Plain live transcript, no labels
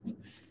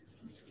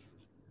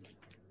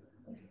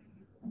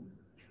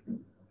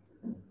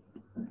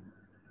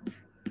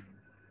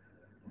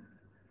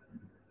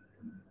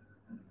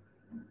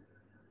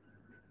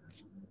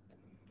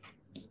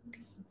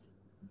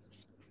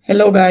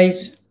Hello,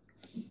 guys.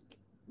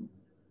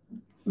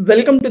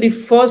 Welcome to the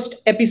first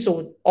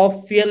episode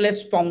of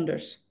Fearless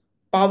Founders,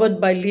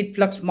 powered by Lead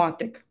Flux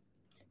Martech.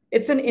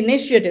 It's an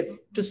initiative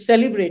to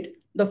celebrate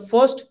the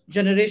first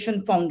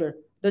generation founder,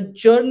 the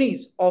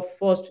journeys of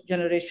first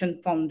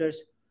generation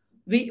founders.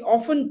 We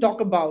often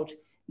talk about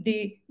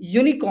the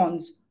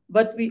unicorns,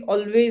 but we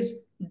always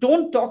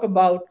don't talk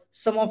about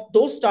some of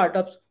those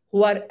startups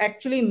who are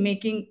actually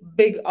making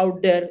big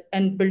out there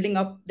and building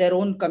up their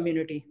own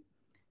community.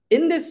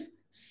 In this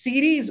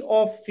series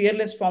of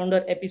Fearless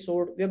Founder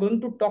episode, we are going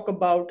to talk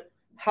about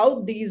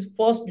how these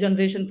first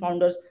generation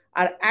founders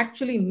are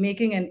actually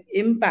making an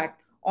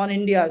impact on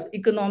India's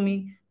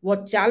economy,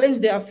 what challenge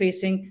they are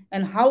facing,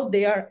 and how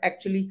they are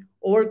actually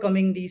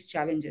overcoming these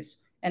challenges.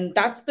 And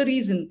that's the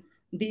reason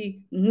the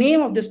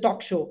name of this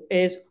talk show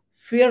is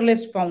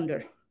Fearless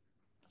Founder.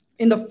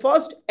 In the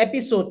first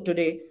episode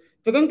today,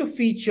 we're going to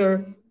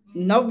feature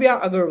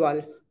Navya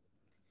Agrawal.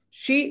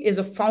 She is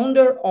a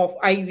founder of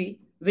Ivy,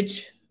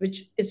 which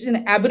is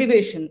an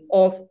abbreviation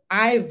of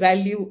I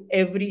value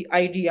every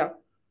idea.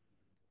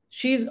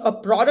 She's a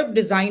product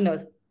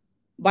designer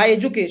by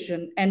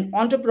education and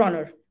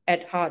entrepreneur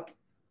at heart,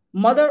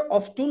 mother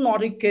of two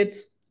Nordic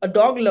kids, a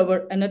dog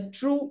lover, and a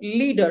true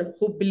leader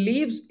who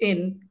believes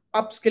in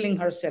upskilling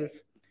herself.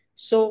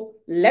 So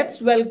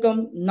let's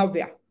welcome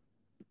Navya.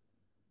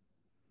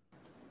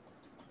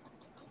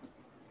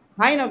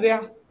 Hi,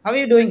 Navya. How are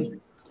you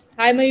doing?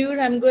 Hi Mayur,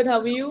 I'm good.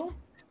 How are you?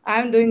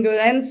 I'm doing good.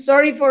 And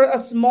sorry for a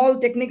small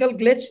technical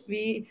glitch.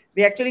 We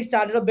actually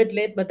started a bit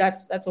late, but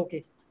that's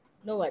okay.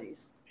 No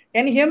worries.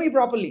 Can you hear me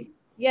properly?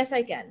 Yes,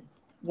 I can.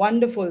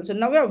 Wonderful. So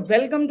now we are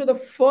welcome to the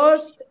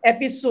first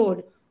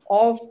episode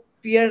of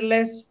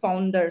Fearless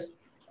Founders.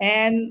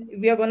 And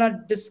we are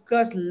gonna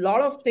discuss a lot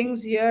of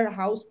things here.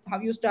 How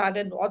you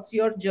started, what's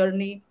your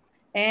journey?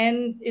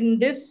 And in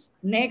this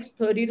next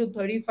 30 to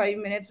 35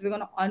 minutes, we're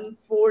gonna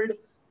unfold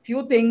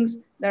few things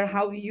that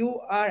how you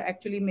are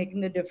actually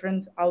making the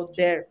difference out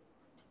there.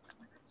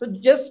 So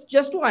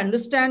just to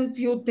understand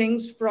few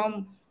things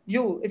from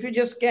you, if you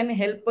just can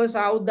help us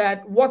out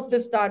that what's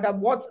the startup,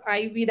 what's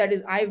IV, that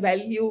is I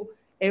value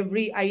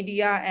every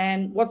idea,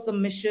 and what's the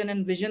mission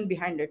and vision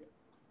behind it.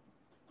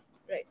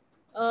 Right.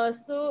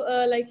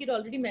 Like you'd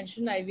already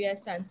mentioned, IVEI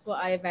stands for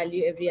I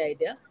Value Every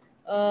Idea.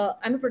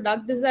 I'm a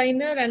product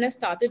designer and I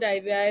started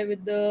IVEI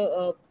with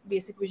the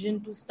basic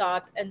vision to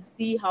start and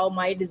see how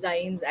my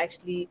designs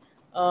actually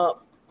uh,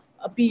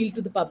 appeal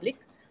to the public.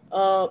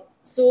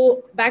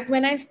 So back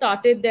when I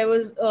started, there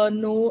was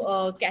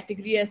no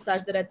category as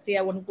such that I'd say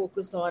I want to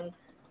focus on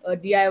a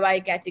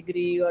DIY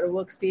category or a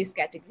workspace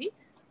category.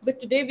 But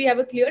today we have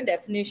a clear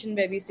definition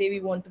where we say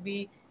we want to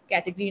be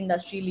category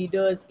industry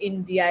leaders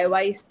in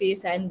DIY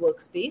space and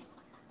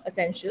workspace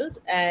essentials.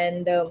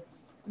 And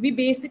we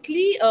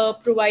basically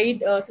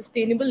provide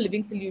sustainable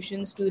living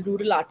solutions to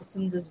rural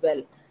artisans as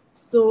well.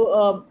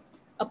 So,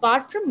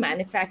 apart from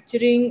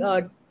manufacturing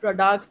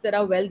products that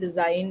are well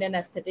designed and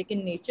aesthetic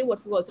in nature,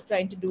 what we're also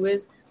trying to do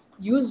is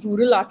use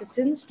rural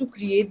artisans to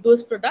create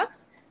those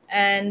products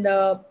and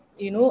help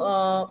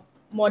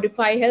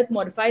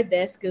modify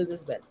their skills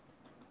as well.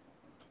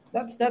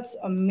 That's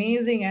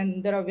amazing,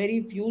 and there are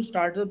very few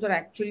startups that are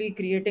actually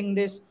creating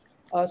this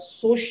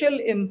social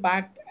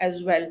impact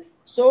as well.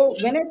 So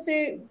when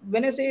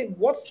I say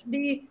what's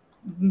the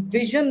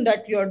vision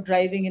that you're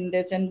driving in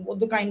this, and what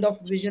the kind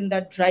of vision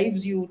that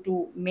drives you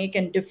to make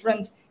a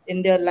difference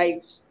in their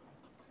lives?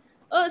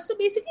 So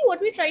basically, what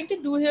we're trying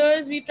to do here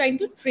is we're trying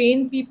to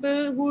train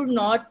people who are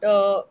not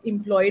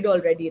employed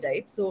already,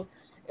 right? So,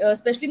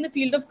 especially in the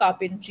field of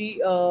carpentry,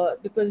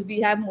 because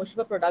we have most of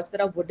our products that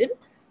are wooden,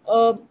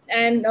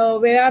 and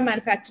where our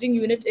manufacturing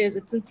unit is,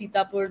 it's in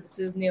Sitapur. This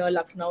is near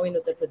Lucknow in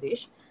Uttar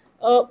Pradesh.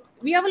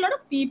 We have a lot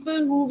of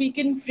people who we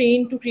can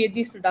train to create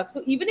these products.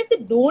 So even if they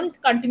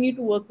don't continue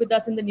to work with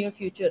us in the near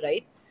future,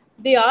 right,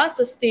 they are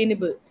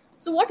sustainable.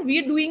 So what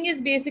we're doing is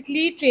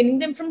basically training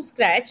them from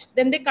scratch.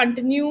 Then they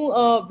continue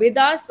with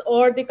us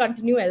or they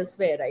continue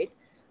elsewhere, right?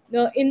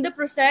 In the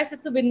process,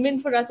 it's a win-win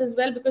for us as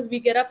well because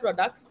we get our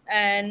products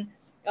and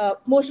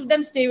most of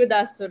them stay with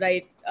us. So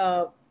right,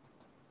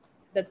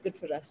 that's good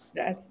for us.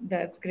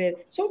 That's great.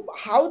 So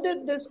how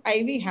did this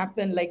IV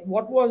happen? Like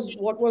what was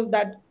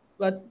that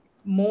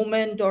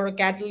moment or a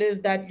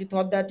catalyst that you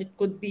thought that it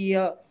could be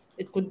a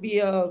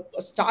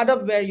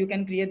startup where you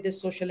can create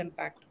this social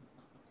impact?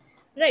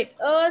 Right.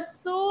 I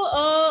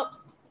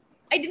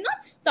did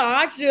not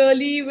start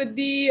really with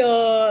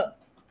the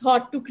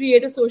thought to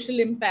create a social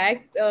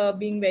impact,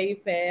 being very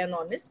fair and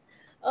honest.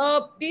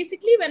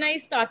 Basically, when I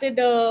started,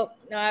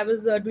 I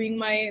was doing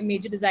my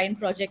major design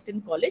project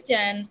in college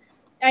and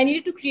I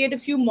needed to create a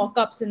few mock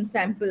ups and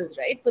samples,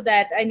 right? For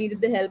that, I needed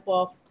the help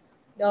of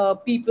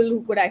people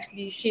who could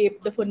actually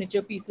shape the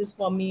furniture pieces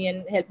for me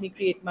and help me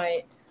create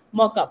my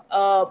mock-up.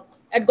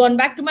 I'd gone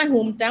back to my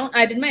hometown.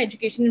 I did my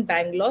education in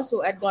Bangalore,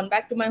 so I'd gone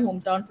back to my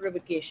hometown for a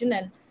vacation,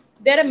 and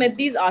there I met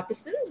these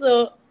artisans.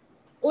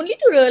 Only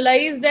to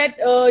realize that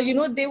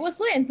they were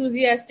so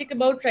enthusiastic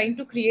about trying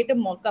to create a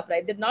mock-up.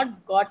 Right, they've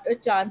not got a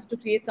chance to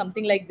create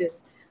something like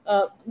this.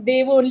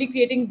 They were only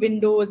creating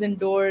windows and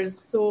doors.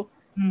 So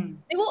Hmm.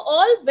 they were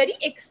all very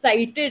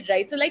excited,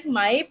 right? So like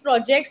my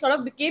project sort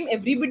of became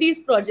everybody's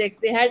projects.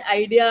 They had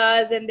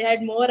ideas and they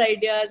had more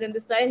ideas, and they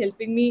started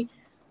helping me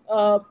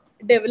uh,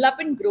 develop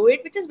and grow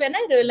it, which is when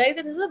I realized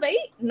that this is a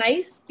very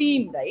nice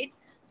team, right?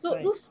 So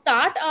to Right.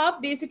 start up,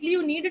 basically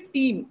you need a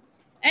team,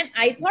 and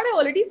I thought I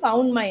already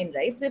found mine,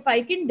 right? So if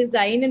I can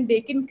design and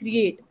they can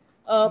create,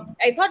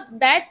 I thought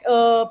that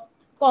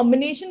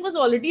combination was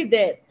already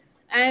there,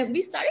 and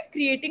we started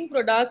creating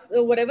products,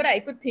 whatever I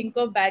could think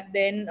of back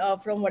then,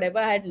 from whatever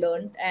I had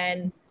learned.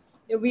 And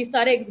we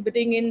started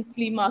exhibiting in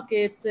flea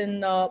markets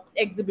and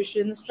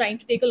exhibitions, trying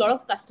to take a lot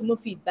of customer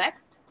feedback.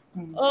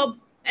 Hmm. uh,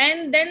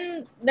 and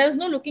then there was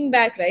no looking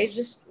back, right? It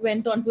just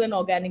went on to an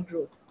organic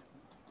growth.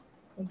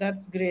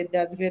 That's great.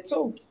 That's great.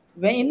 So,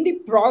 when in the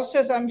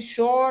process, I'm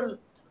sure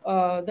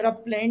there are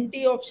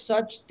plenty of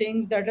such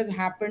things that has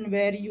happened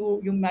where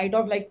you might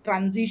have like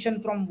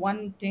transition from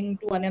one thing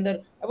to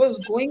another. I was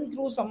going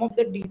through some of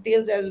the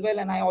details as well,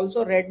 and I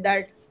also read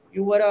that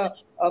you were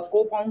a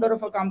co-founder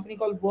of a company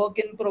called Work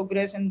in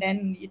Progress, and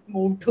then it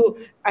moved to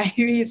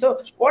IVE.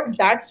 So, what's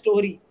that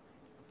story?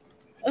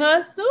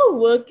 So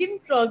work in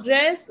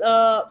progress.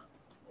 So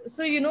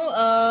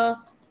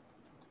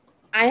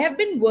I have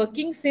been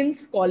working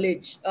since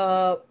college.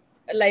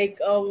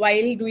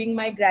 While doing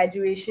my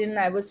graduation,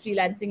 I was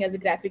freelancing as a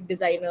graphic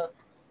designer.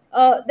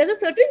 There's a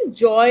certain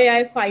joy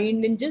I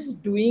find in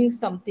just doing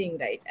something,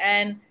 right?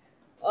 And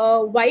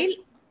while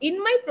in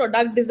my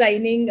product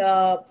designing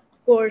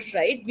course,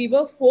 right, we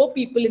were four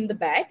people in the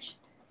batch,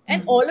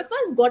 and Hmm. all of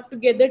us got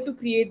together to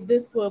create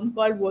this firm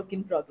called Work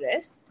in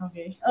Progress.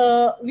 Okay.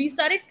 We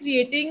started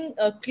creating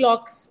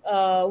clocks,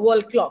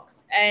 wall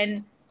clocks.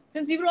 And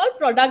since we were all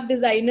product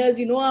designers,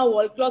 our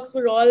wall clocks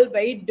were all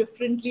very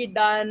differently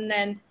done.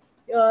 And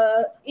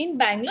in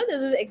Bangalore,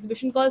 there's an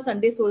exhibition called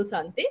Sunday Soul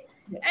Sante.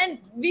 Yes. And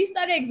we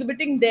started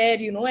exhibiting there,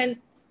 and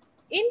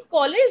in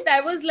college,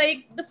 that was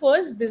like the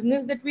first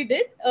business that we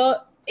did.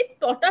 It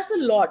taught us a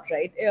lot,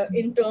 right?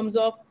 In terms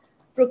of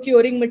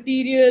procuring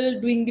material,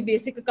 doing the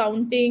basic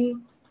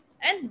accounting,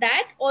 and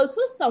that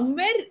also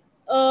somewhere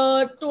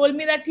told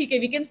me that okay,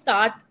 we can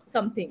start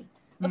something.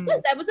 Of course,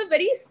 Hmm. that was a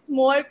very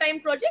small time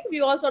project. We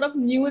all sort of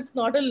knew it's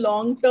not a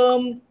long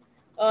term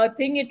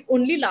thing. It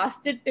only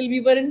lasted till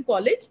we were in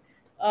college.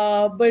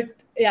 But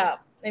yeah,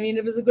 I mean,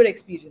 it was a good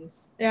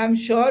experience. Yeah, I'm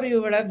sure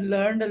you would have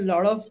learned a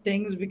lot of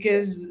things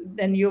because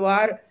then you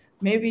are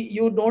maybe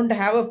you don't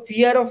have a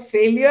fear of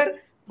failure,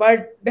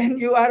 but then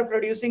you are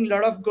producing a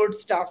lot of good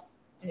stuff,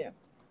 Yeah.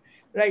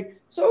 right?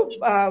 So,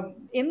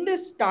 in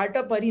this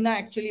startup arena,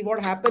 actually,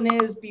 what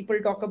happened is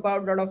people talk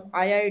about a lot of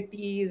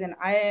IITs and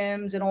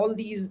IIMs, and all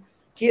these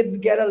kids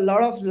get a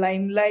lot of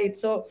limelight.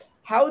 So,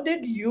 how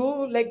did you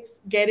like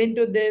get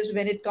into this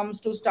when it comes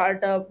to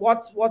startup?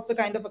 What's the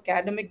kind of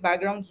academic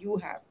background you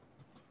have?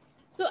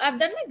 So I've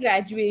done my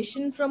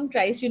graduation from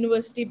Christ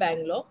University,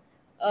 Bangalore,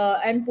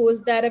 and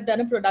post that I've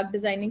done a product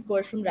designing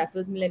course from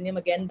Raffles Millennium,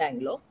 again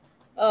Bangalore.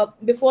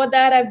 Before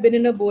that, I've been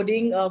in a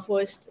boarding,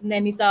 first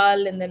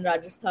Nainital and then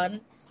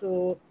Rajasthan.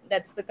 So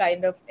that's the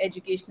kind of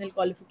educational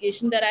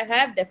qualification that I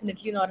have.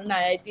 Definitely not an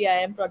IIT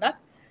IIM product,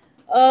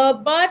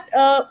 but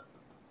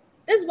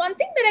there's one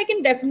thing that I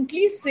can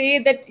definitely say,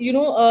 that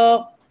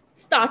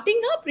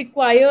starting up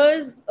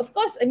requires, of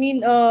course, I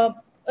mean, a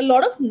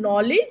lot of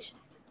knowledge,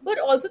 but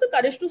also the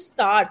courage to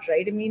start,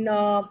 right? I mean,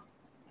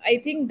 I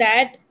think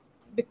that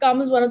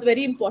becomes one of the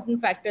very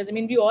important factors. I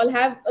mean, we all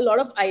have a lot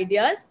of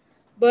ideas,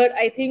 but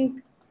I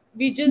think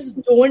we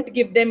just don't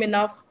give them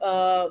enough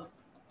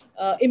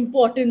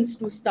importance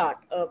to start.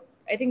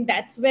 I think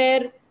that's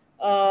where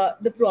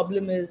the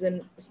problem is,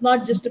 and it's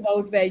not just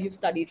about where you've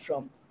studied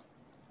from.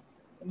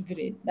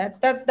 Great.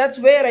 That's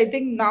where I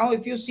think now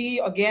if you see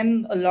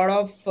again a lot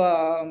of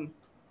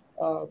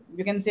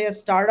you can say a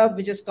startup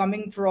which is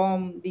coming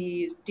from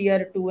the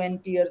tier two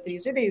and tier three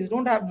cities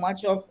don't have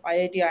much of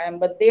IIT IIM,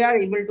 but they are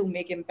able to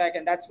make impact,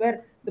 and that's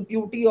where the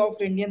beauty of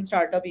Indian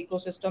startup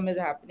ecosystem is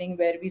happening,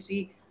 where we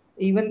see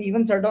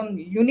even certain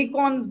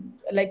unicorns,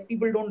 like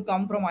people don't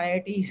come from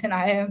IITs and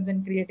IIMs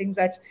and creating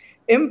such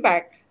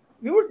impact.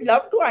 We would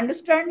love to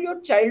understand your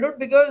childhood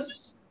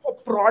because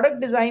of product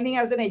designing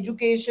as an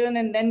education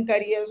and then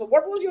career. So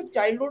what was your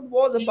childhood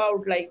was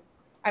about? Like,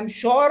 I'm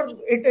sure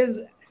it is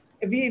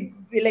we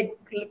like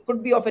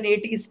could be of an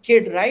 80s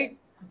kid, right?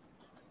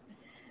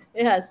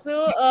 Yeah,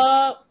 so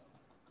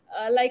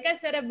like I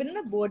said, I've been in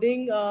a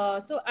boarding.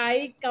 So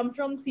I come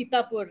from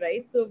Sitapur,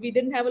 right? So we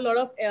didn't have a lot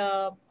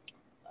of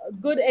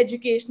good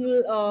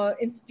educational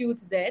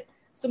institutes there.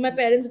 So my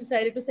parents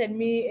decided to send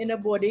me in a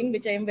boarding,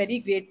 which I am very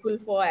grateful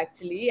for,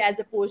 actually, as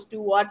opposed to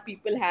what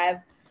people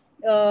have,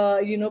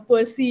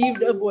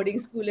 perceived a boarding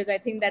school as. I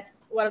think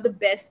that's one of the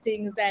best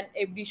things, that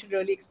everybody should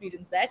really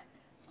experience that.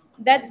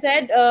 That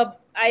said,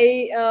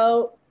 I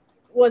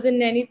was in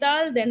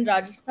Nainital, then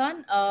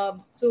Rajasthan.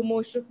 So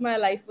most of my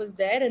life was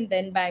there, and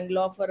then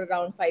Bangalore for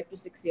around 5 to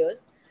 6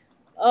 years.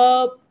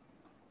 Uh,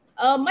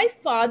 my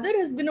father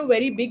has been a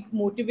very big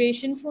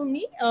motivation for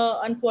me.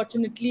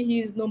 Unfortunately, he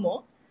is no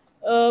more.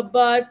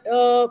 But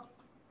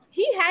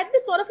he had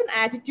this sort of an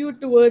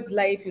attitude towards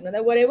life,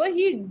 that whatever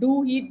he'd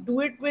do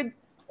it with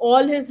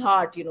all his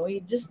heart,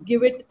 he'd just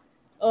give it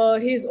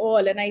his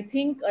all. And I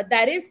think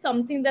that is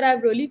something that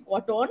I've really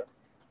caught on,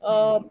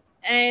 uh, Yes,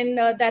 and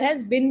that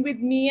has been with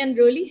me and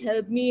really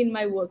helped me in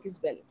my work as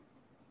well.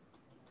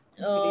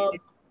 Uh,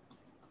 great.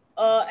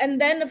 and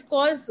then of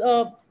course,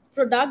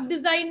 product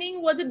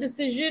designing was a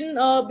decision.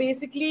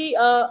 Basically,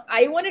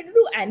 I wanted to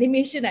do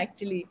animation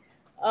actually.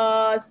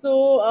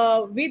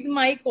 With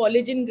my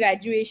college and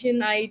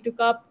graduation, I took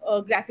up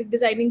a graphic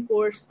designing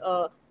course.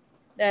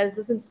 There's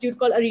this institute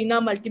called Arena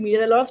Multimedia.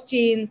 There are a lot of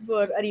chains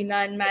for Arena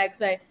and Max.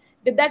 So I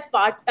did that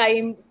part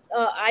time.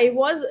 I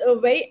was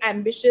very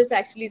ambitious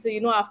actually.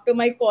 So after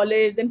my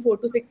college, then 4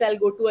 to 6, I'll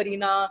go to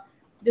Arena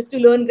just to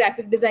learn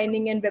graphic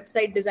designing and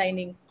website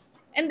designing.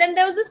 And then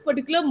there was this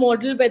particular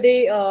model where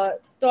they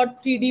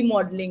taught 3D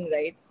modeling,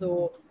 right?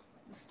 So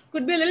this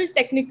could be a little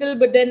technical,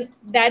 but then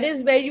that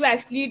is where you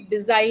actually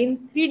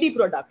design 3D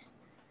products.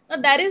 Now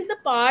that is the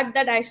part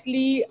that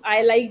actually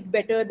I liked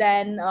better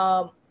than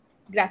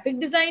graphic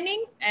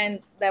designing,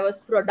 and that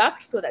was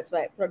product. So that's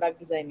why product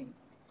designing.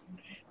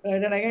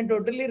 Right, and I can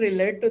totally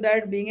relate to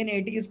that being an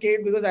 80s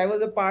kid because I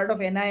was a part of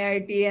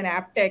NIIT and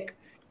AppTech.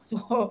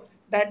 So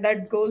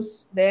that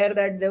goes there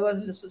that there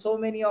was so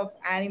many of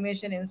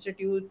animation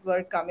institute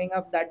were coming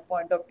up that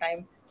point of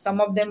time.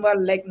 Some of them were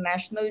like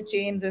national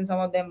chains and some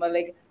of them were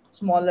like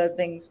smaller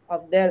things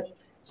up there.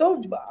 So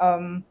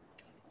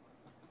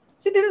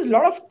see, there is a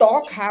lot of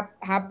talk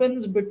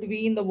happens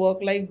between the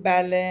work-life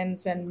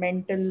balance and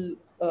mental,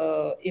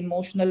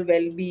 emotional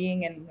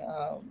well-being and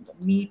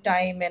me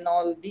time and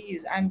all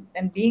these. And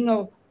being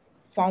a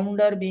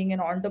founder, being an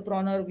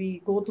entrepreneur, we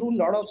go through a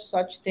lot of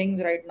such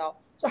things right now.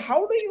 So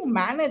how do you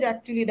manage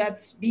actually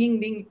that's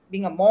being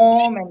a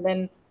mom and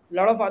then a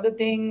lot of other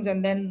things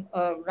and then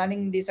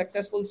running the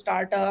successful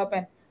startup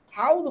and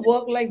how the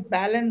work-life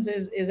balance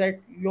is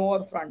at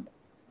your front?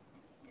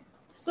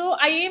 So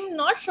I am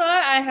not sure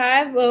I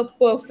have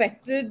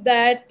perfected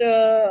that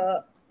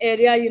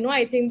area.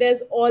 I think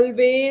there's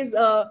always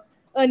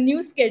a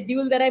new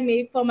schedule that I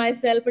make for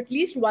myself at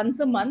least once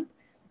a month,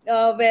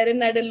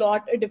 wherein I'd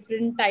allot a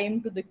different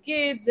time to the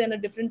kids and a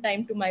different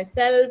time to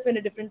myself and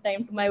a different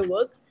time to my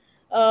work.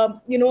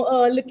 A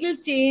little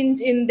change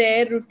in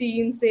their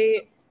routine,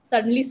 say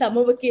suddenly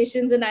summer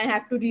vacations and I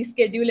have to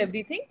reschedule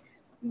everything.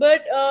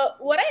 But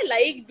what I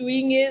like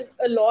doing is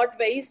a lot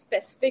very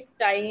specific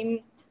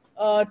time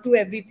to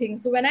everything.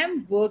 So when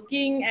I'm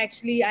working,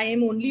 actually, I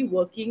am only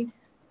working.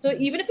 So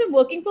even if I'm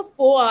working for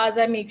 4 hours,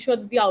 I make sure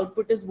that the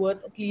output is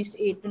worth at least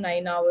 8 to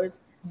 9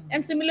 hours.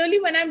 And similarly,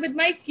 when I'm with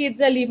my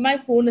kids, I leave my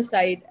phone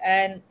aside.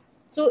 And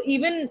so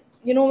even,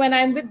 when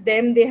I'm with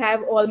them, they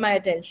have all my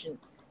attention.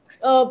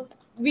 Uh,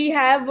 we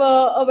have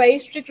a very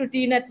strict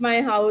routine at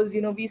my house.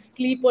 We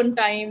sleep on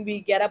time, we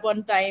get up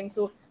on time.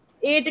 So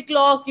 8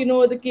 o'clock,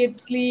 the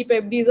kids sleep,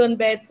 everybody's on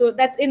bed. So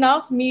that's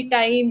enough me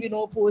time,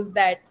 post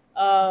that.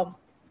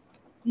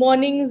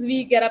 Mornings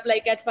we get up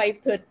like at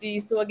 5:30.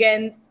 So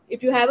again,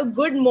 if you have a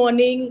good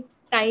morning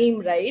time,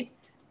 right,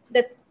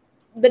 that's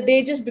the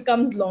day just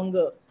becomes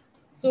longer.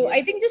 So I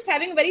Yes. think just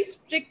having a very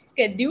strict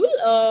schedule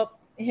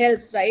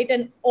helps, right?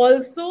 And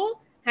also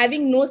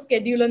having no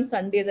schedule on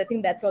Sundays, I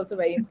think that's also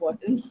very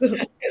important. So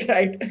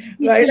Right,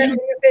 right. And equally.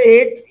 when you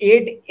say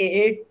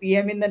 8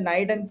 p.m. in the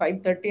night and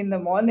 5:30 in the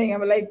morning,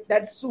 I'm like,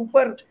 that's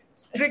super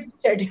strict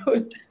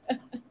schedule.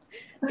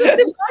 So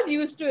they've got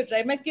used to it,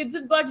 right? My kids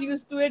have got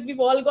used to it, we've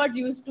all got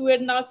used to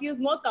it, now it feels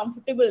more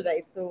comfortable,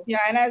 right? So Yeah,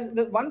 and as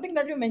the one thing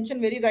that you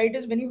mentioned very right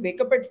is when you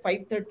wake up at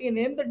 5:30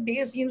 a.m., the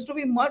day seems to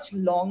be much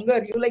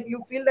longer.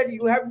 You feel that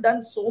you have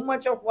done so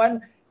much of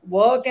one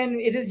work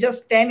and it is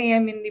just 10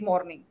 a.m. in the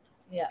morning.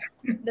 yeah,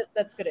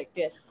 that's correct,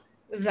 yes.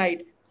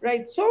 Right,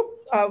 right. So,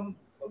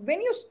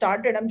 when you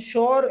started, I'm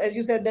sure, as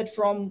you said, that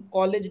from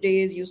college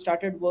days you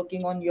started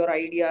working on your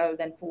idea.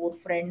 Then four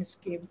friends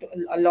came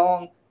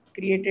along,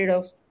 created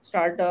a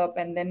startup,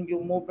 and then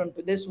you moved on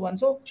to this one.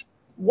 So,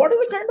 what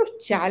are the kind of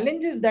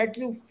challenges that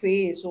you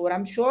face? Or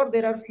I'm sure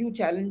there are few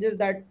challenges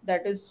that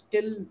is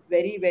still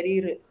very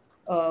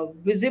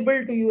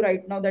visible to you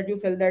right now. That you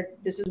feel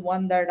that this is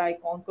one that I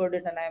conquered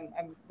it, and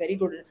I'm very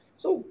good at it.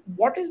 So,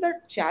 what is the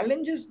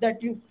challenges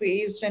that you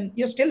faced, and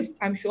you're still,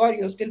 I'm sure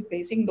you're still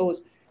facing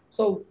those.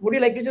 So, would you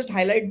like to just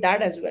highlight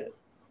that as well?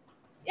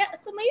 Yeah,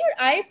 so Mayur,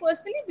 I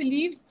personally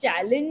believe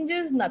challenge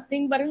is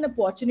nothing but an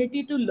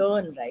opportunity to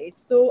learn, right?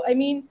 So, I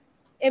mean,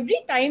 every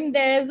time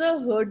there's a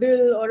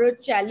hurdle or a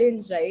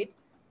challenge, right?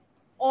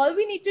 All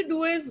we need to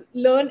do is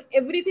learn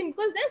everything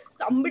because there's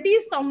somebody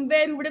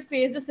somewhere who would have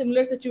faced a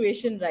similar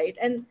situation, right?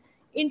 And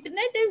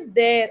internet is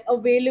there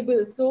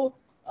available. So,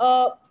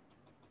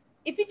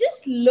 if you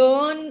just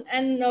learn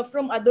and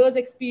from others'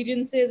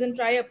 experiences and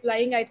try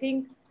applying, I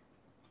think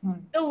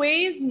Hmm. the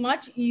way is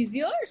much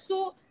easier.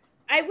 So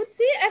I would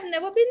say I've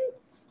never been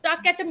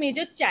stuck at a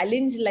major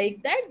challenge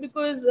like that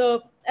because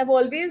I've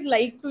always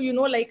liked to,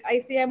 like I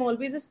say, I'm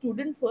always a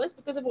student first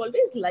because I've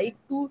always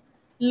liked to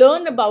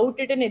learn about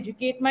it and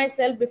educate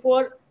myself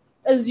before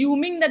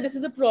assuming that this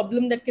is a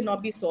problem that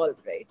cannot be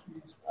solved, right?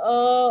 Yes.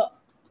 Uh,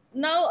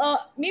 Now,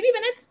 maybe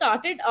when it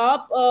started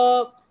up,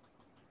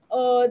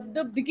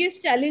 the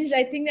biggest challenge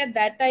I think at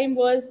that time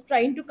was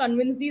trying to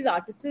convince these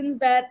artisans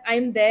that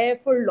I'm there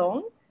for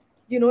long.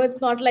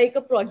 It's not like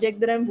a project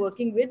that I'm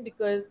working with,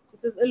 because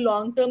this is a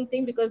long term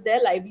thing, because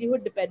their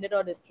livelihood depended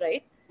on it,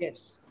 right?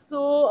 Yes.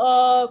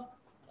 So,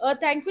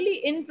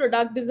 thankfully, in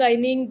product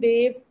designing,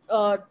 they've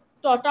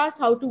taught us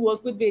how to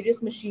work with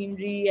various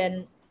machinery,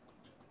 and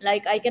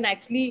like I can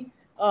actually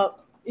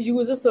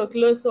use a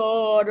circular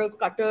saw or a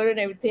cutter and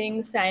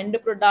everything, sand a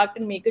product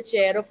and make a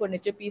chair or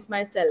furniture piece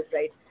myself,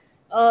 right?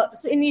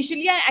 So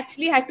initially I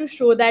actually had to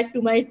show that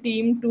to my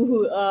team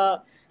to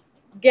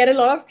get a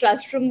lot of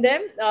trust from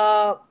them,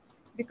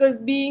 because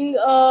being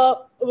a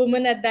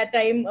woman at that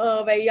time,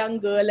 a very young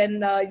girl,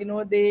 and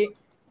they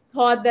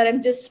thought that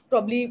I'm just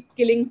probably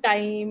killing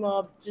time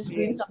or just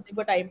doing Yes. something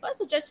for time pass.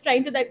 So just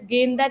trying to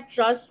gain that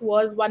trust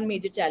was one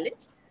major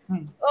challenge.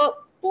 Hmm. uh,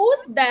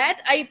 Post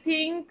that, I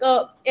think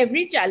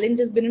every challenge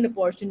has been an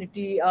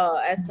opportunity,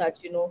 as such.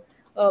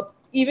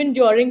 Even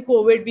during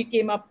COVID, we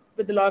came up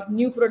with a lot of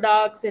new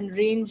products and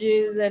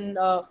ranges, and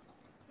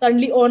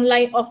suddenly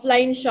online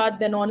offline shut,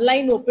 then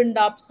online opened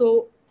up.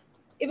 So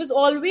it was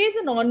always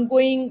an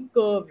ongoing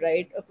curve,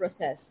 right? A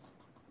process.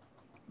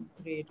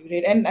 Great,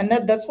 great. And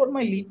that's what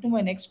my lead to my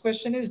next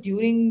question is,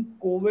 during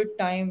COVID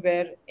time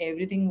where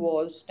everything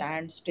was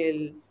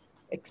standstill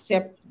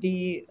except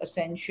the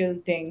essential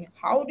thing,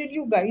 how did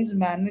you guys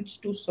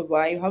manage to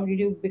survive? How did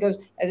you, because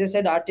as I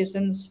said,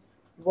 artisans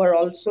were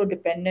also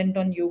dependent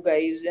on you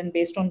guys and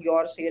based on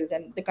your sales,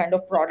 and the kind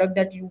of product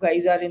that you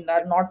guys are in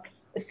are not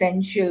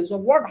essential. So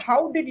what,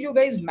 how did you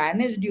guys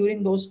manage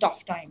during those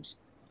tough times?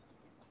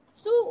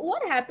 So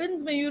what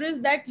happens, Mayur,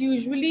 is that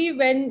usually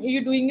when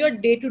you're doing your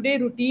day-to-day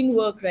routine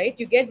work, right,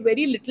 you get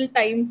very little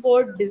time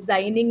for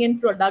designing and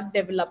product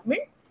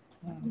development.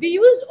 Hmm. We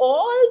used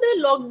all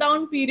the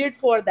lockdown period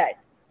for that,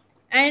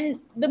 and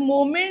the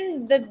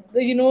moment that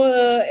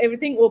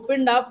everything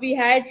opened up, we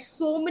had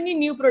so many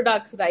new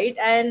products, right?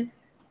 And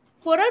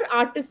for our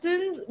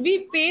artisans,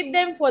 we paid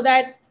them for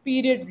that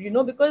period,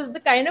 because the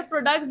kind of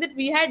products that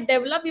we had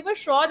developed, we were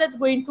sure that's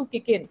going to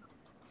kick in. Right.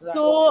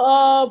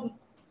 So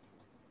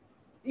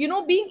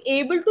being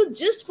able to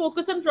just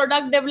focus on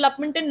product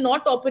development and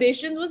not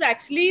operations was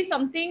actually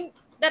something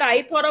that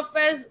I thought of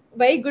as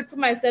very good for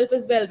myself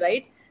as well,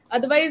 right?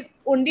 Otherwise,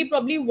 only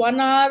probably 1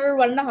 hour or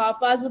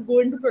 1.5 hours would go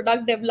into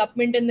product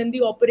development, and then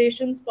the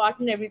operations part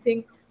and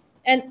everything.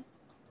 And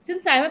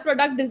since I'm a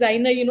product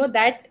designer,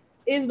 that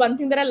is one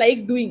thing that I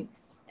like doing.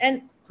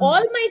 And all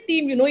Hmm. my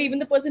team, even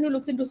the person who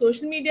looks into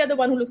social media, the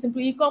one who looks into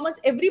e-commerce,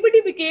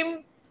 everybody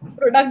became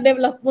product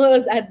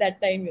developers at that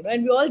time,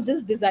 and we all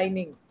just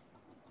designing.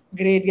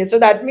 Great. Yeah. So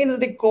that means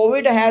the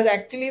COVID has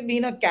actually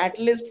been a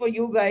catalyst for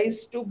you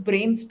guys to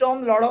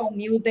brainstorm a lot of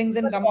new things A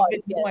and come up lot,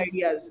 with new yes.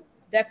 ideas.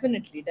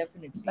 Definitely,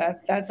 definitely.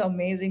 That's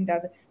amazing.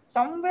 That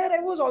somewhere I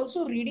was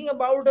also reading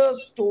about a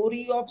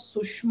story of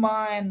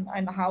Sushma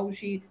and how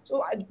she.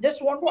 So I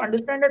just want to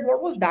understand that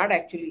what was that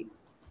actually?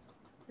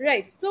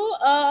 Right. So,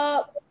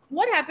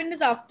 what happened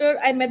is, after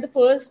I met the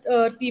first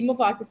team of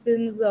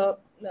artisans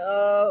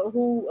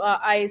who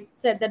I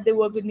said that they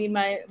work with me in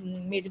my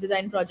major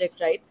design project,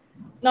 right?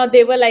 Now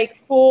they were like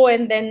four,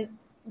 and then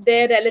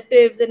their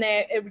relatives, and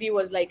everybody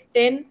was like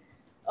 10.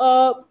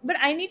 But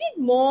I needed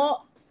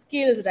more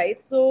skills, right?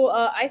 So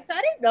I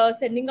started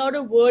sending out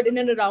a word in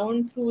and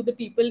around through the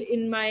people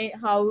in my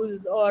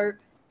house, or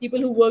people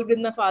who worked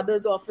in my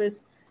father's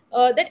office,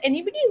 that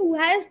anybody who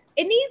has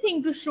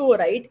anything to show,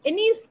 right,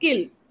 any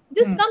skill,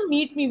 just Hmm. come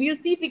meet me. We'll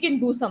see if we can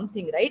do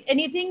something, right?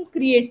 Anything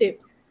creative.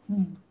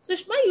 Hmm.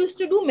 Sushma used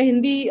to do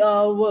mehendi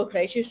work,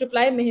 right? She used to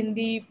apply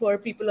mehendi for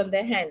people on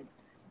their hands.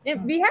 And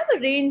Hmm. we have a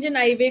range in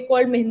IVEI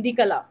called Mehendi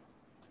Kala.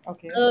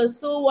 Okay.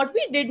 So what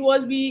we did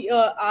was, we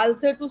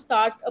asked her to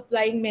start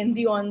applying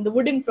mehendi on the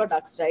wooden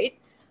products, right?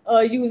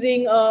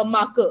 Using a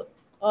marker.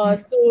 Hmm.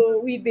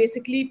 So we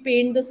basically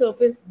paint the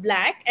surface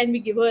black, and we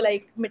give her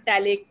like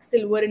metallic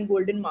silver and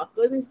golden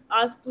markers, and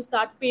asked to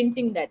start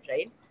painting that,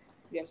 right?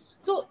 Yes.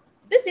 So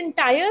this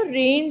entire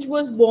range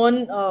was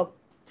born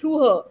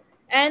through her.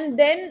 And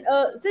then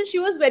since she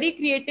was very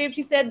creative,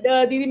 she said,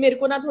 didi mere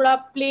ko na thoda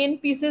plain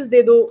pieces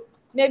de do,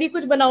 मैं भी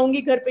कुछ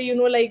बनाऊंगी घर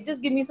पे, like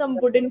just give me some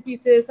wooden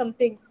pieces,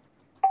 something.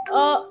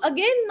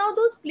 Again, now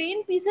those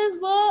plain pieces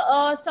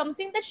were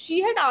something that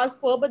she had asked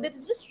for, but it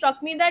just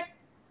struck me that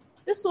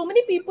there's so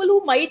many people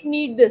who might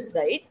need this,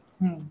 right?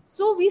 Hmm.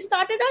 So we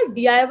started our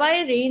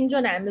DIY range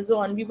on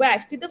Amazon. We were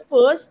actually the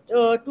first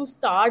to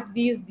start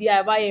these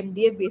DIY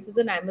MDF bases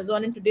on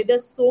Amazon, and today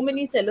there's so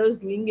many sellers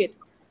doing it,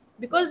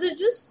 because there's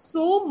just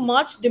so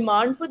much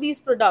demand for these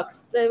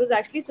products. That was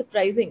actually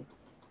surprising.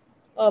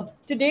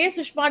 Today,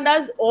 Sushma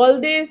does all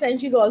this,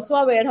 and she's also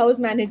a warehouse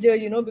manager,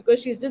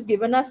 because she's just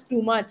given us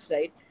too much,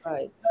 right?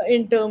 Right.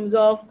 In terms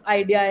of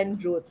idea and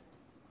growth.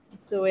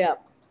 So yeah.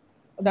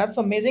 That's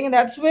amazing, and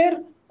that's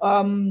where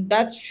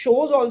that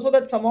shows also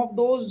that some of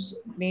those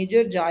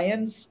major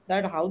giants,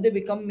 that how they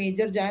become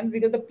major giants,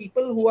 because the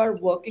people who are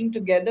working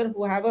together,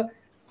 who have a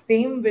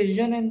same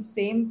vision and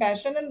same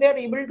passion, and they're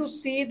able to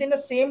see it in the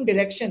same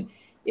direction.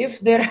 If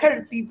there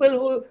are people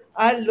who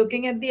are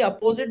looking at the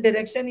opposite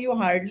direction, you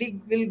hardly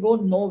will go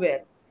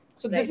nowhere.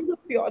 So this Right.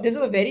 is a this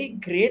is a very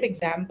great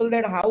example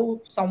that how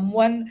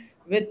someone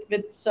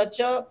with such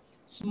a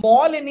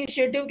small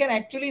initiative can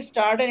actually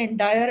start an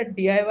entire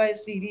DIY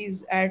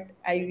series at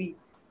IV.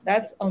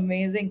 That's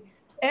amazing.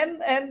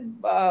 And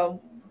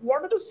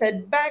what are the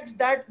setbacks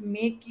that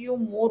make you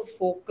more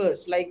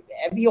focused? Like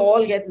we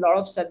all get a lot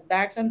of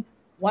setbacks, and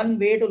one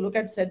way to look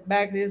at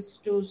setbacks is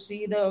to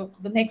see the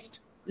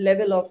next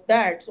level of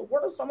that. So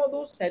what are some of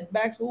those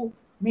setbacks who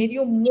made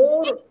you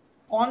more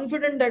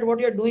confident that what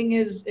you're doing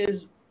is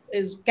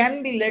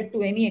can be led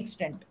to any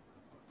extent?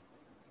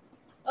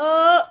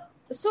 Uh,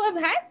 so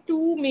I've had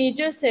two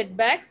major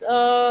setbacks.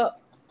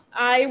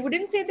 I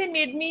wouldn't say they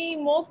made me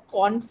more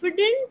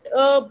confident,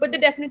 but they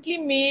definitely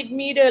made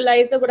me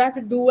realize that what I have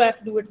to do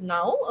it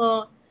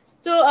now.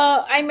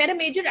 I met a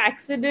major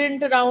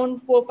accident around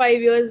 4 or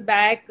 5 years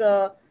back,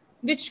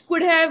 which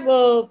could have,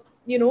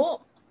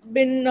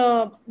 been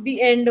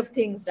the end of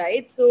things,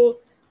 right?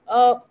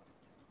 Uh,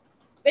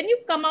 when you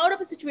come out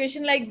of a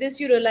situation like this,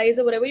 you realize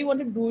that whatever you want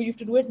to do, you have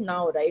to do it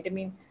now, right? I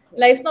mean,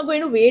 life's not going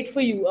to wait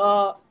for you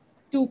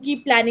to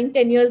keep planning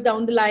 10 years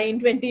down the line,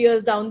 20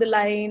 years down the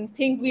line,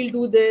 think we'll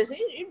do this.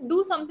 You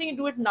do something, you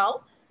do it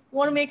now. You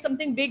want to make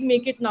something big,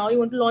 make it now. You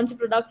want to launch a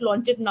product,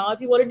 launch it now.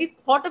 If you've already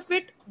thought of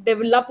it,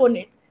 develop on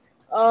it.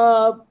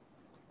 Uh,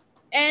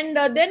 and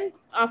then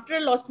after I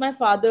lost my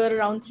father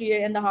around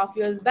 3.5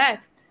 years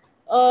back,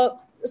 uh,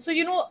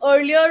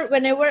 earlier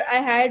whenever I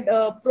had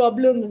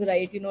problems,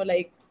 right,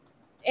 like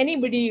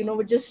anybody,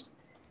 would just,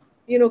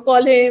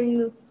 call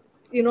him,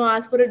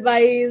 ask for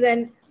advice,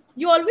 and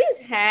you always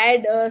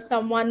had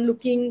someone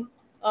looking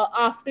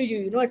after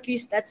you, at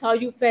least that's how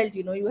you felt,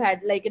 you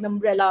had like an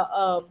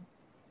umbrella.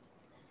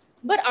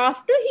 But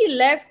after he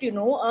left, there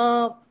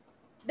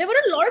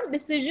were a lot of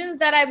decisions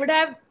that I would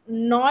have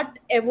not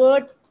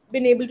ever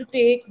been able to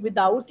take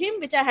without him,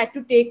 which I had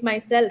to take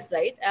myself,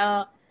 right?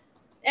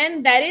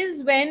 And that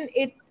is when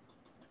it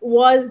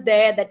was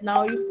there that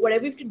now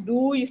whatever you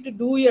have to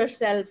do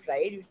yourself,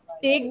 right? You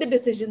take the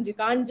decisions. You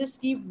can't just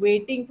keep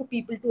waiting for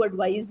people to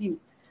advise you.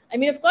 I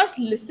mean, of course,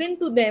 listen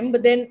to them,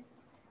 but then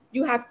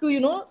you have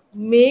to,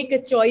 make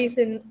a choice,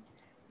 and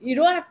you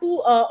don't have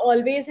to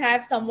always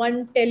have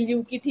someone tell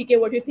you, ki, "theek hai,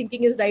 what you're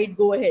thinking is right,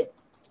 go ahead."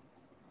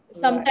 Right.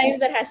 Sometimes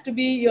that has to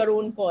be your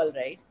own call,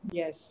 right?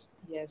 Yes,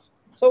 yes.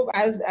 So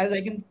as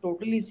I can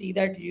totally see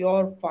that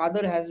your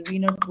father has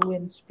been a true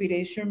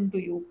inspiration to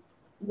you.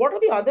 What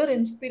are the other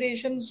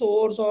inspiration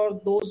source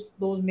or those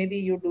maybe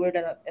you do it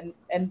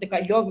and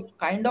you're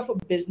kind of a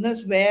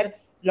business where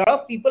a lot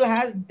of people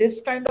has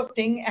this kind of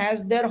thing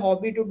as their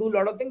hobby to do a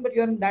lot of things, but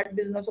you're in that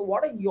business. So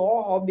what are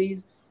your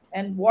hobbies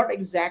and what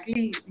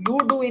exactly you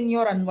do in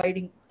your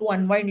unwinding to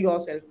unwind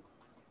yourself?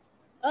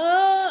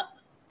 Uh,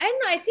 I don't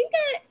know. I think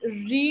I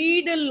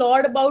read a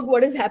lot about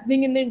what is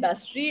happening in the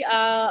industry.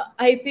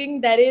 I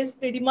think that is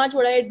pretty much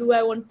what I do.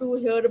 I want to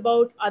hear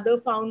about other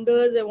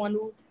founders. I want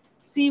to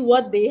see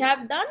what they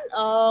have done.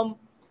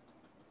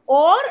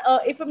 Or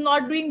if I'm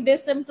not doing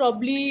this, I'm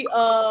probably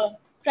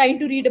trying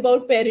to read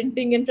about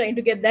parenting and trying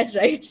to get that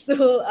right.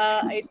 So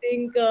I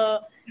think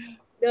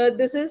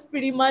this is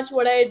pretty much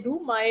what I do.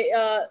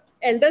 My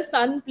elder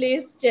son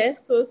plays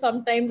chess, so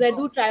sometimes I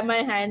do try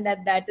my hand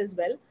at that as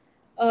well.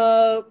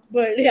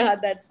 But yeah,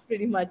 that's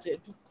pretty much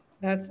it.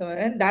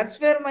 And that's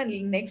where my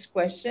next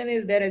question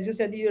is there. As you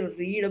said, you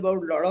read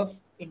about a lot of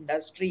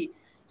industry.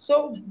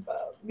 So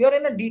you're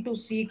in a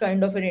D2C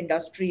kind of an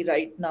industry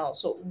right now.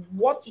 So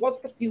what's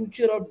the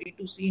future of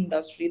D2C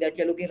industry that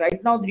you're looking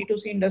right now?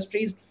 D2C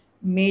industry is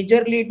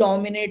majorly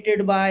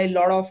dominated by a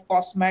lot of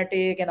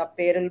cosmetic and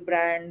apparel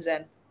brands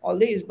and all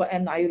these,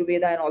 and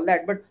Ayurveda and all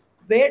that. But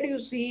where do you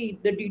see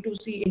the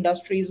D2C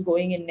industries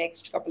going in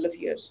next couple of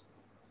years?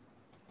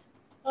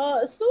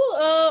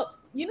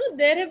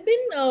 There have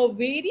been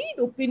varied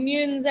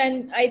opinions,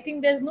 and I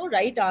think there's no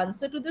right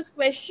answer to this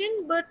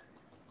question. But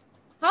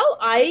how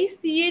I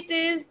see it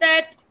is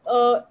that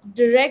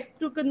direct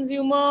to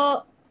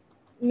consumer,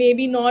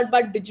 maybe not,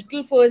 but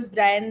digital first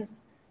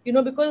brands,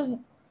 because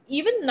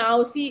even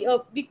now, see,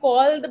 we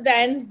call the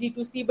brands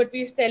D2C, but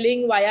we're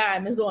selling via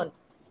Amazon.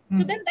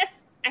 So then Hmm.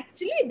 that's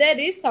actually, there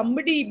is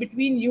somebody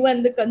between you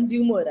and the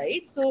consumer,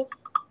 right? So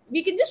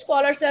we can just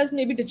call ourselves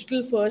maybe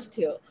digital first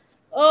here.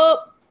 Uh,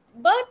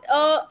 but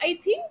I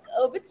think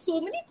with so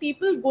many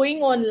people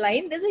going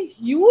online, there's a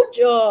huge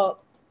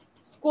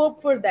scope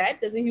for that.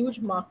 There's a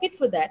huge market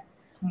for that.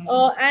 Hmm.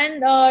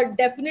 And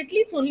Definitely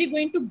it's only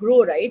going to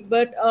grow, right?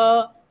 But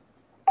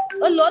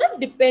a lot of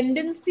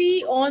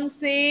dependency on,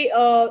 say,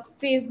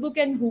 Facebook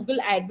and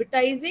Google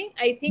advertising,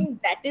 I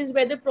think that is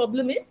where the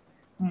problem is.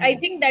 I Hmm.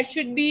 think that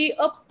should be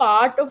a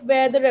part of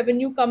where the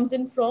revenue comes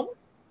in from.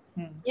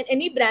 Hmm. And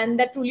any brand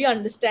that truly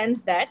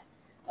understands that,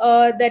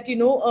 that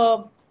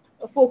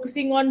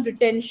focusing on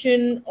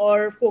retention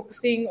or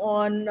focusing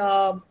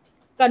on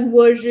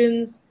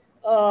conversions,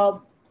 uh,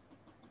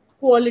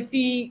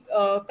 quality,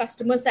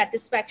 customer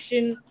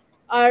satisfaction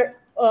are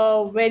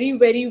very,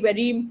 very,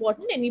 very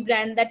important. Any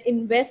brand that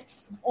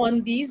invests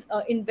on these,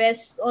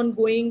 invests on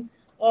going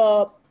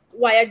uh,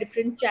 via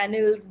different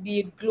channels, be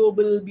it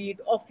global, be it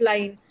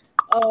offline,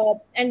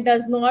 and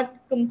does not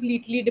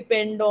completely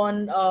depend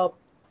on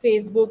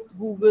Facebook,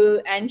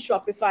 Google, and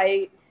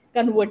Shopify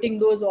converting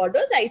those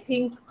orders, I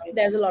think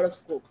there's a lot of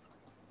scope.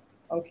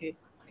 Okay,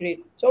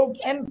 great. So,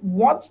 and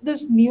what's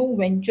this new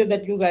venture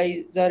that you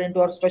guys are into,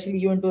 or especially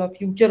you into a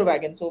future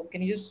wagon? So,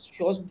 can you just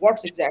show us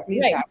what's exactly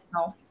is Right. that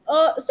now?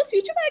 So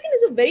Future Wagon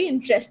is a very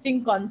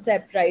interesting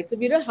concept, right? So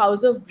we're a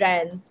house of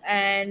brands,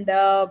 and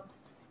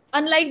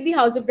unlike the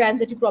house of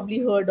brands that you probably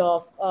heard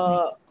of,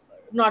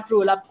 not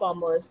Roll Up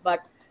Commerce,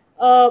 but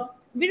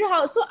we're a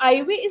house. So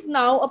IVEI is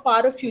now a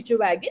part of Future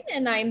Wagon,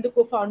 and I'm the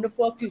co-founder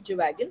for Future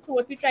Wagon. So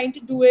what we're trying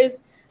to do is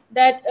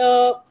that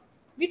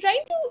we're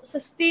trying to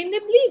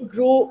sustainably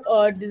grow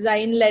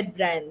design-led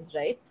brands,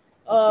 right?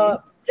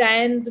 Okay.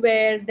 Brands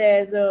where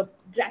there's a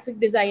graphic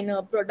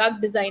designer,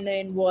 product designer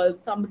involved,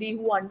 somebody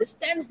who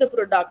understands the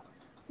product,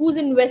 who's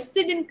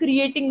invested in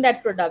creating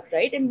that product,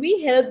 right? And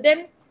we help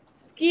them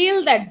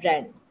scale that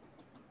brand,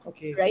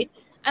 Okay. right?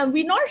 And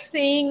we're not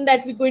saying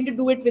that we're going to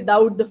do it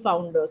without the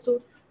founder.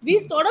 So we Hmm.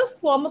 sort of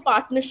form a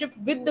partnership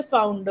with the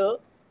founder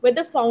where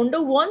the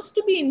founder wants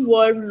to be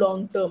involved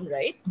long term,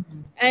 right?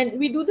 And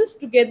we do this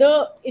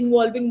together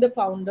involving the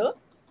founder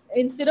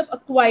instead of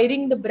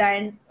acquiring the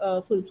brand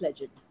full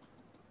fledged.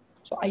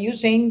 So, are you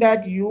saying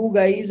that you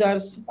guys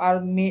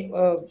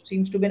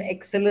seems to be an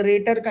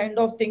accelerator kind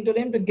of thing to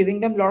them, to giving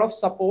them a lot of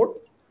support?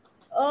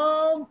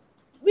 um,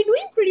 we're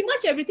doing pretty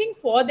much everything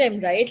for them,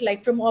 right?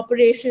 Like from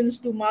operations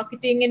to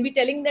marketing, and we're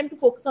telling them to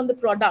focus on the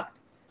product,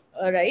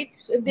 right?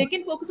 So if they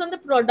can focus on the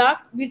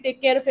product, we'll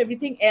take care of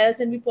everything else,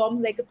 and we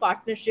form like a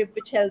partnership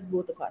which helps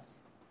both of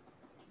us.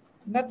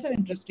 That's an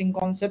interesting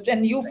concept.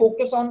 And you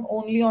focus on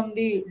only on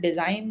the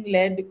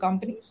design-led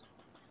companies?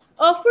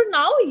 For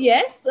now,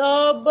 yes,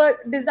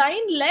 but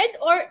design led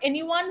or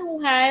anyone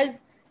who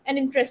has an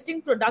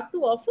interesting product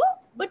to offer.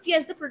 But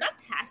yes, the product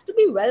has to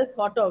be well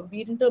thought of,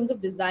 be it in terms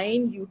of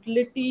design,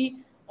 utility,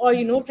 or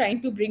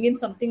trying to bring in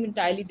something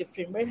entirely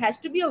different. But it has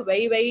to be a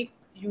very, very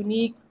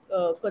unique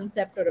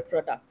concept or a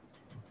product.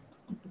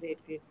 Great,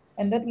 great.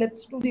 And that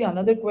leads to the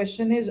another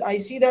question is I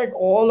see that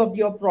all of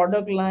your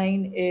product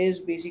line is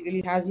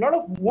basically has a lot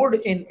of wood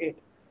in it.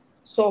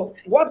 So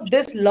what's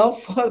this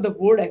love for the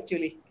wood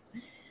actually?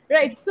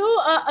 Right. So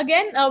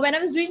again, when I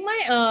was doing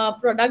my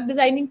product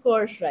designing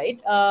course, right?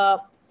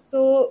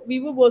 So we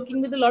were working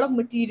with a lot of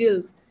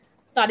materials,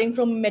 starting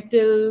from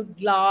metal,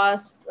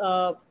 glass,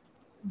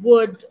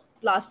 wood,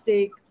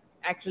 plastic,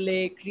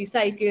 acrylic,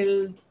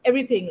 recycled,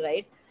 everything,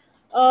 right?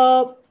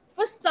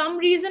 For some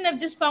reason, I've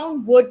just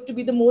found wood to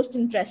be the most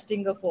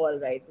interesting of all,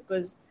 right?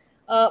 Because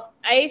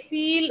I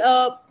feel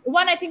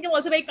one, I think I'm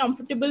also very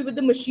comfortable with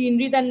the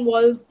machinery that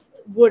involves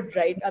wood,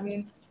 right? I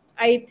mean,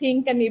 I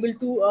think I'm able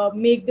to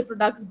make the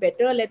products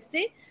better, let's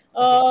say. Okay.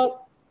 Uh,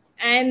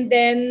 and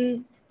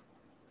then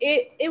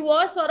it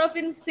was sort of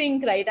in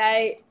sync, right?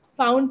 I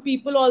found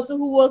people also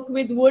who work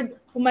with wood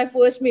for my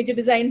first major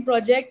design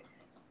project,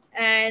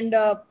 and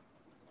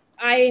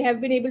I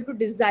have been able to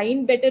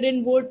design better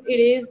in wood. It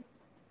is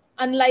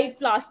unlike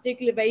plastic,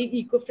 very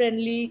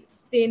eco-friendly,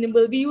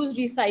 sustainable. We use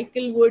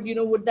recycled wood,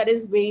 wood that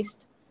is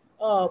waste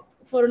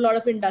for a lot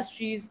of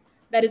industries.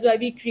 That is why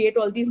we create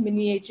all these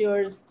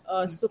miniatures.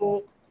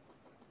 So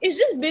it's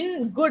just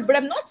been good, but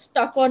I'm not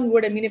stuck on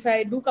wood. I mean, if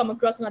I do come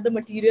across another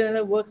material and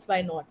it works,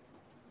 why not?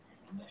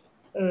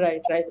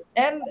 Right, right.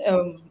 And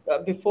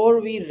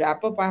before we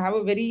wrap up, I have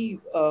a very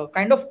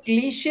kind of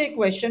cliche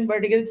question,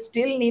 but it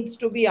still needs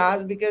to be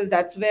asked because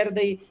that's where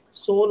the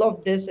soul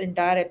of this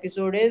entire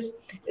episode is.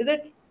 Is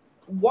that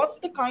what's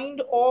the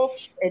kind of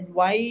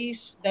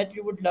advice that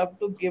you would love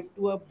to give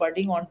to a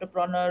budding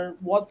entrepreneur?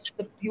 What's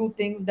the few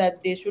things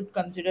that they should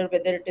consider,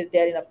 whether it is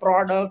there in a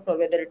product or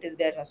whether it is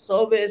there in a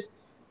service?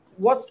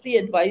 What's the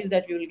advice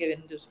that you will give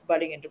in this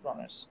budding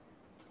entrepreneurs?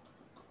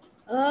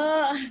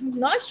 I'm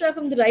not sure if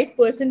I'm the right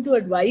person to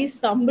advise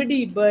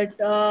somebody, but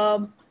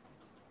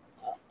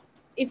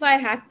if I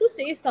have to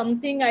say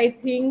something, I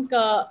think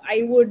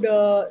I would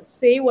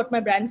say what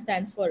my brand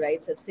stands for,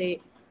 right? So say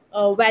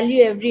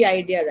value every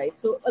idea, right?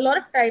 So a lot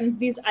of times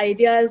these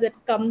ideas that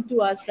come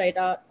to us, right,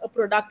 are a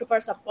product of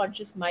our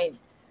subconscious mind.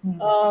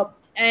 Hmm. Uh,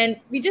 and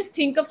we just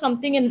think of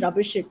something and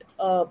rubbish it.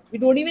 We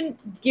don't even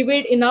give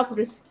it enough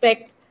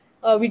respect.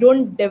 We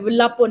don't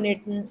develop on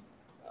it. And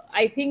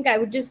I think I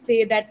would just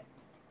say that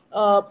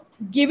uh,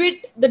 give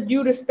it the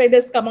due respect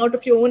that's come out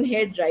of your own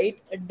head,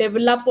 right?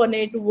 Develop on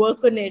it,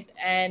 work on it,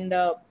 and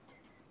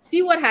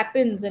see what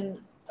happens. And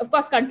of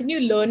course, continue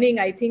learning.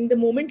 I think the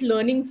moment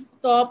learning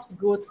stops,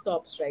 growth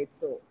stops, right?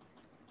 So,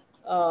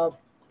 uh,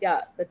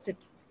 yeah, that's it.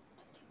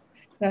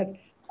 That's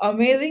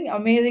amazing,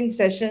 amazing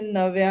session,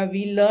 where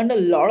we learned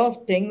a lot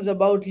of things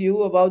about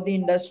you, about the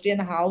industry,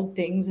 and how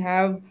things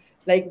have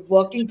like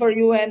working for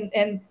you.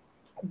 And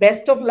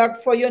best of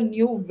luck for your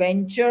new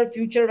venture,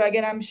 Future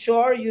Wagon. I'm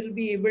sure you'll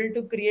be able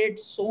to create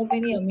so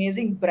many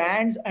amazing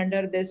brands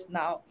under this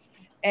now.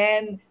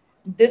 And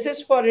this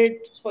is for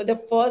it for the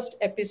first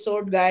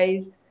episode,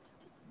 guys.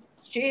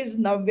 She's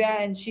Navya,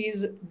 and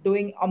she's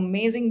doing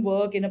amazing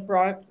work in a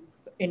product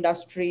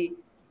industry.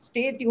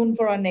 Stay tuned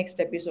for our next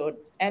episode.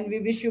 And we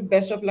wish you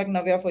best of luck,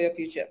 Navya, for your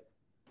future.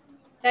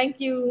 Thank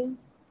you.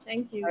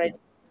 Thank All you. right.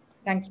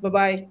 Thanks. Bye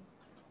bye.